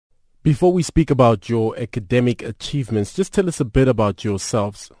Before we speak about your academic achievements, just tell us a bit about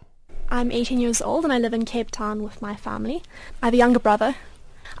yourselves. I'm 18 years old and I live in Cape Town with my family. I have a younger brother.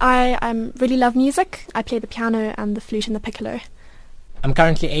 I really love music. I play the piano and the flute and the piccolo. I'm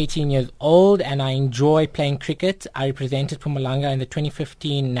currently 18 years old and I enjoy playing cricket. I represented Mpumalanga in the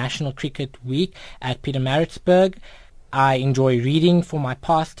 2015 National Cricket Week at Pietermaritzburg. I enjoy reading for my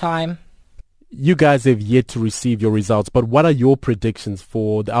pastime. You guys have yet to receive your results, but what are your predictions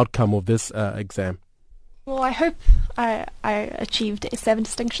for the outcome of this exam? Well, I hope I achieved 7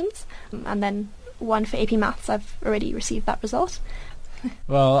 distinctions and then 1 for AP Maths. I've already received that result.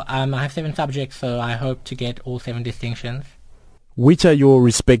 Well, I have 7 subjects, so I hope to get all 7 distinctions. Which are your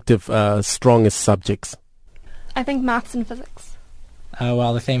respective strongest subjects? I think Maths and Physics.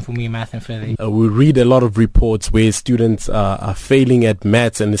 Well, the same for me, Math and Physics. We read a lot of reports where students are failing at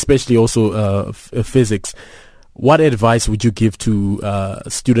maths and especially also physics. What advice would you give to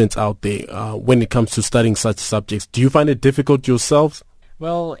students out there when it comes to studying such subjects? Do you find it difficult yourselves?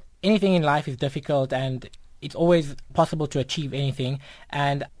 Well, anything in life is difficult and it's always possible to achieve anything.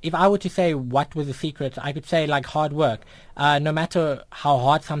 And if I were to say what was the secret, I could say like hard work. No matter how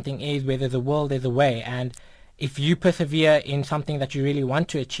hard something is, where there's a will, there's a way. And if you persevere in something that you really want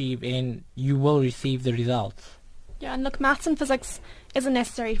to achieve in, you will receive the results. Yeah, and look, Maths and Physics isn't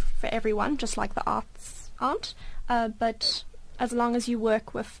necessary for everyone, just like the arts aren't. But as long as you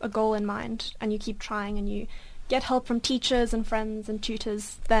work with a goal in mind and you keep trying and you get help from teachers and friends and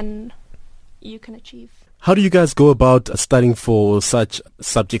tutors, then you can achieve. How do you guys go about studying for such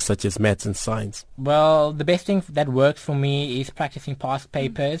subjects such as maths and science? Well, the best thing that works for me is practicing past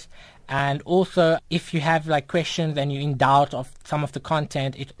papers. And also, if you have like questions and you're in doubt of some of the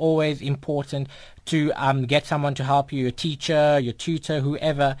content, it's always important to get someone to help you, your teacher, your tutor,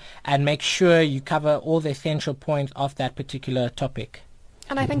 whoever, and make sure you cover all the essential points of that particular topic.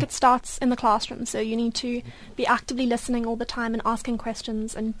 And I think it starts in the classroom, so you need to be actively listening all the time and asking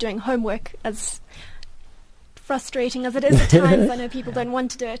questions and doing homework, as frustrating as it is at times. I know people don't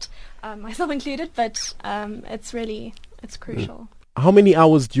want to do it, myself included, but it's crucial. How many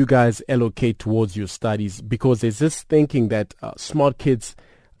hours do you guys allocate towards your studies? Because there's this thinking that smart kids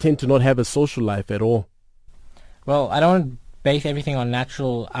tend to not have a social life at all. Well, I don't base everything on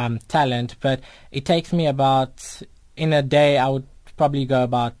natural talent, but it takes me about, in a day, I would probably go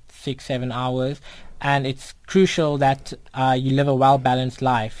about 6-7 hours. And it's crucial that you live a well-balanced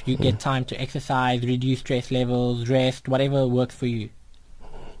life. You get time to exercise, reduce stress levels, rest, whatever works for you.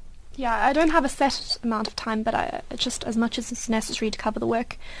 Yeah, I don't have a set amount of time, but it's just as much as it's necessary to cover the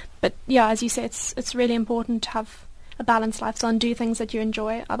work. But yeah, as you say, it's really important to have a balanced lifestyle and do things that you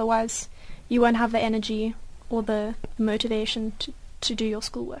enjoy. Otherwise, you won't have the energy or the motivation to do your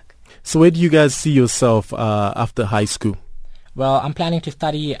schoolwork. So where do you guys see yourself after high school? Well, I'm planning to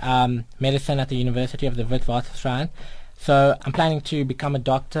study medicine at the University of the Witwatersrand. So I'm planning to become a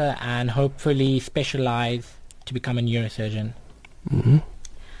doctor and hopefully specialize to become a neurosurgeon. Mm-hmm.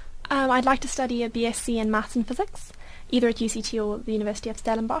 I'd like to study a BSc in Maths and Physics, either at UCT or the University of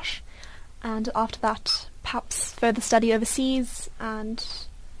Stellenbosch. And after that, perhaps further study overseas and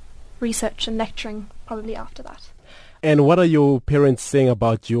research and lecturing probably after that. And what are your parents saying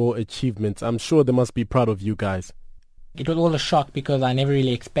about your achievements? I'm sure they must be proud of you guys. It was all a shock because I never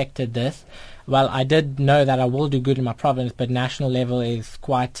really expected this. Well, I did know that I will do good in my province, but national level is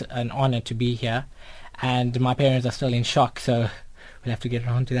quite an honor to be here. And my parents are still in shock, so we'll have to get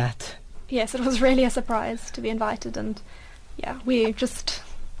around to that. Yes, it was really a surprise to be invited, and yeah, we're just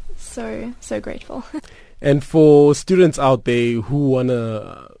so grateful. And for students out there who want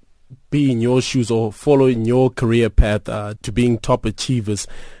to be in your shoes or follow in your career path to being top achievers,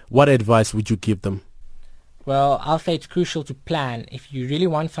 what advice would you give them? Well, I'll say it's crucial to plan. If you really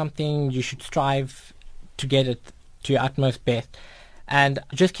want something, you should strive to get it to your utmost best. And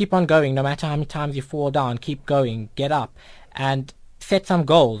just keep on going. No matter how many times you fall down, keep going, get up, and set some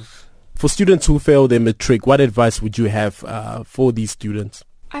goals. For students who fail their matric, what advice would you have for these students?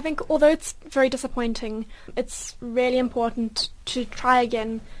 I think although it's very disappointing, it's really important to try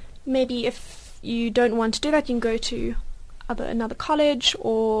again. Maybe if you don't want to do that, you can go to another college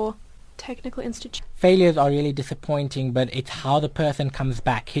or technical institute. Failures are really disappointing, but it's how the person comes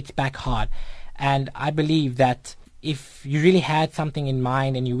back, hits back hard. And I believe that if you really had something in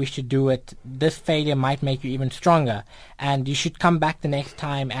mind and you wish to do it, this failure might make you even stronger. And you should come back the next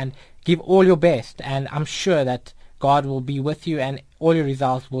time and give all your best. And I'm sure that God will be with you and all your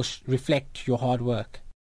results will reflect your hard work.